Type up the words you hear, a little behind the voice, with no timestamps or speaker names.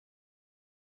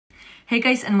Hey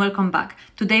guys, and welcome back.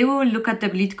 Today we will look at the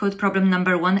LeetCode problem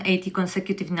number 180,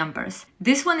 consecutive numbers.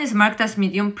 This one is marked as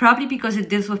medium, probably because it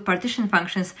deals with partition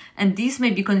functions, and these may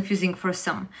be confusing for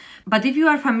some. But if you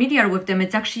are familiar with them,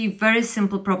 it's actually a very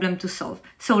simple problem to solve.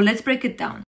 So let's break it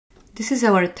down. This is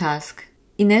our task.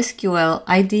 In SQL,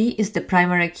 ID is the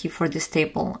primary key for this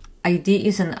table. ID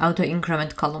is an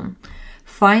auto-increment column.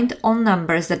 Find all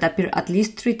numbers that appear at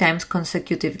least 3 times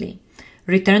consecutively.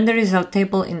 Return the result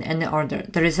table in any order.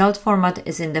 The result format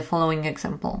is in the following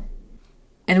example.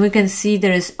 And we can see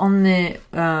there is only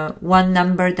one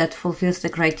number that fulfills the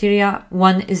criteria.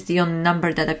 1 is the only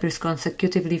number that appears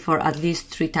consecutively for at least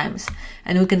 3 times.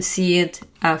 And we can see it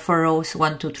for rows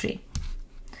 1, 2, 3.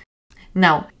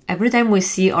 Now, every time we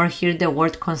see or hear the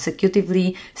word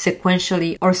consecutively,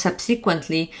 sequentially, or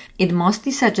subsequently, it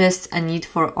mostly suggests a need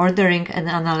for ordering and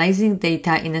analyzing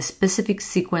data in a specific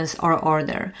sequence or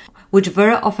order, which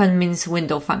very often means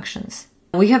window functions.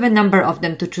 We have a number of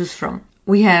them to choose from.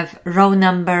 We have row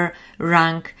number,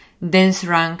 rank, dense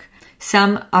rank,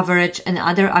 sum, average, and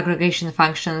other aggregation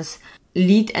functions,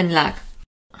 lead and lag.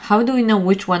 How do we know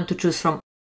which one to choose from?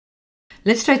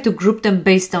 Let's try to group them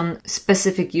based on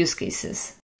specific use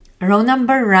cases. Row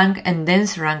number, rank, and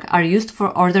dense rank are used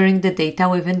for ordering the data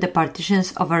within the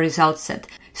partitions of a result set.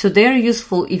 So they are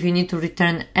useful if you need to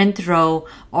return end row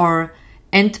or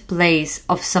end place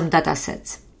of some data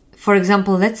sets. For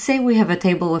example, let's say we have a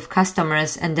table with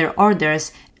customers and their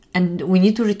orders, and we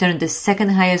need to return the second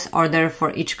highest order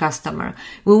for each customer.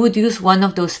 We would use one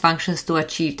of those functions to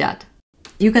achieve that.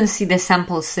 You can see the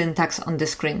sample syntax on the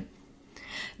screen.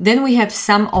 Then we have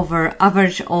sum over,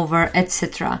 average over,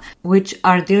 etc., which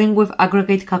are dealing with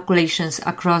aggregate calculations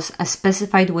across a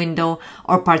specified window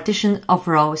or partition of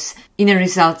rows in a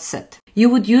result set. You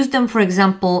would use them, for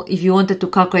example, if you wanted to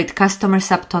calculate customer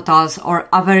subtotals or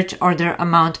average order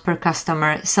amount per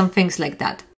customer, some things like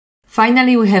that.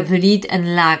 Finally, we have lead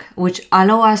and lag, which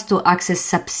allow us to access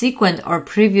subsequent or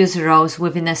previous rows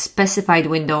within a specified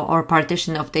window or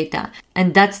partition of data.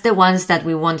 And that's the ones that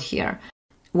we want here.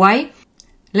 Why?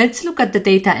 Let's look at the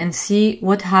data and see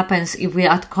what happens if we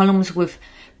add columns with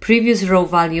previous row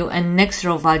value and next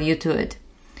row value to it.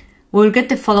 We'll get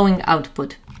the following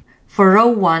output. For row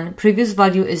 1, previous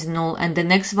value is null and the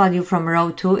next value from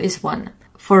row 2 is 1.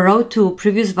 For row 2,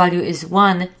 previous value is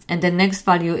 1 and the next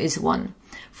value is 1.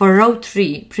 For row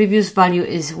 3, previous value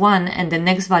is 1 and the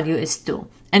next value is 2,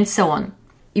 and so on.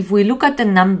 If we look at the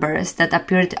numbers that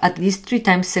appeared at least 3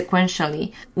 times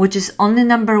sequentially, which is only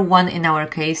number 1 in our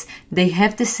case, they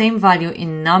have the same value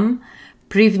in num,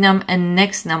 prevnum, and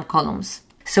nextnum columns.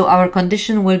 So our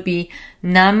condition will be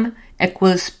num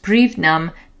equals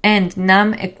prevnum and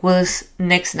num equals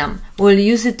nextnum. We'll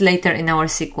use it later in our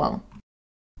SQL.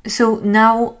 So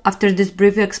now, after this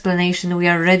brief explanation, we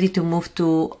are ready to move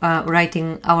to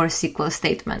writing our SQL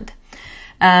statement.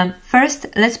 First,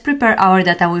 let's prepare our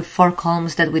data with 4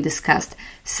 columns that we discussed.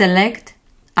 Select,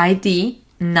 ID,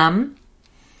 num,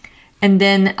 and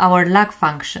then our lag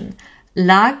function.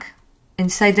 Lag,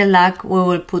 inside the lag we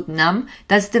will put num,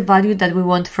 that's the value that we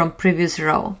want from previous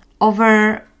row,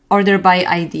 over order by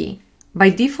ID. By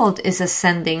default is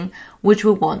ascending, which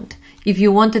we want. If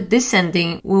you wanted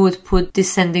descending, we would put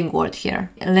descending word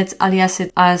here. Let's alias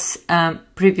it as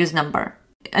previous number.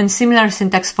 And similar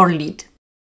syntax for lead.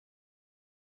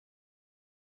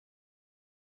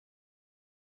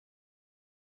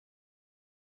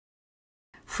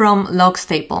 From logs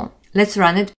table. Let's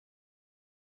run it.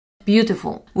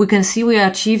 Beautiful. We can see we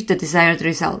achieved the desired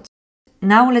result.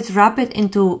 Now let's wrap it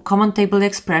into common table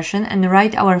expression and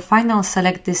write our final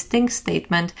select distinct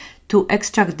statement to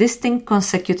extract distinct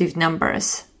consecutive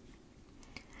numbers.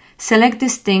 Select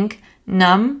distinct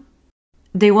num.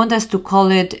 They want us to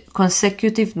call it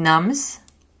consecutive nums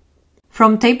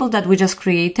from table that we just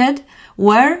created,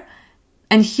 where,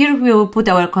 and here we will put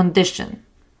our condition.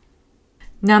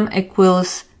 Num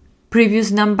equals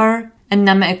previous number and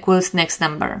num equals next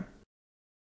number.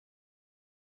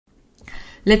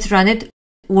 Let's run it.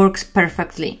 Works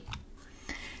perfectly.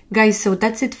 Guys, so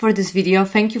that's it for this video.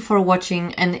 Thank you for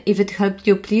watching, and if it helped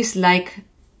you, please like,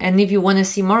 and if you want to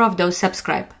see more of those,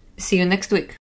 subscribe. See you next week.